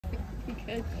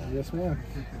Good. Yes, ma'am.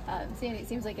 Sandy, it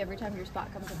seems like every time your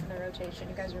spot comes up in the rotation,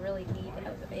 you guys are really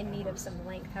in need of some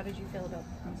length. How did you feel about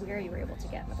where you were able to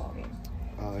get in the ballgame?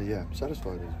 Yeah, I'm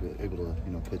satisfied I was able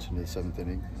to, pitch into the 7th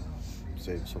inning,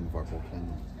 save some of our bullpen.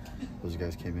 Those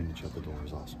guys came in and shut the door. It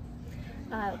was awesome.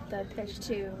 The pitch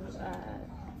to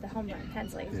the home run,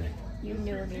 Hensley, yeah. You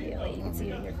knew immediately. You could see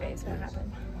it in your face. What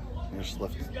happened? I just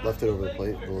left it over the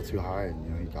plate a little too high,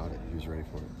 and he got it. He was ready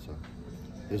for it. So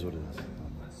it is what it is.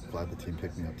 I'm glad the team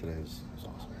picked me up today. It was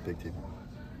awesome. Big team.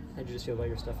 How did you just feel about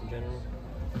your stuff in general?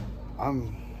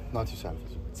 I'm not too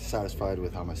satisfied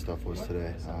with how my stuff was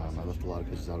today. I left a lot of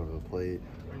pitches out over the plate.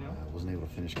 I wasn't able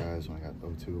to finish guys when I got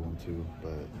 0-2, 1-2,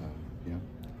 but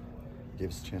gave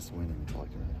us a chance to win, and that's all I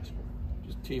can really ask for.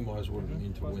 Just team-wise, what do you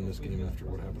mean to win this game after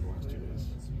what happened the last 2 days?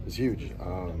 It's huge. I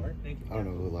don't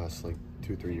know, the last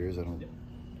 2-3 years, I don't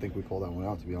think we pulled that one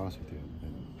out, to be honest with you.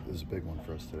 And this is a big one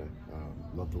for us today.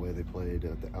 Love the way they played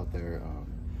out there,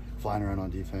 flying around on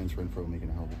defense. Renfroe making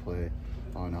a hell of a play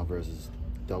on Alvarez's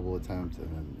double attempt, and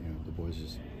then the boys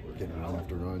just were getting run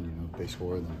after run. They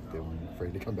scored, and they weren't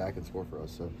afraid to come back and score for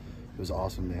us. So it was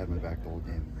awesome. They had my back the whole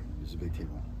game. It was a big team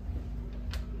win.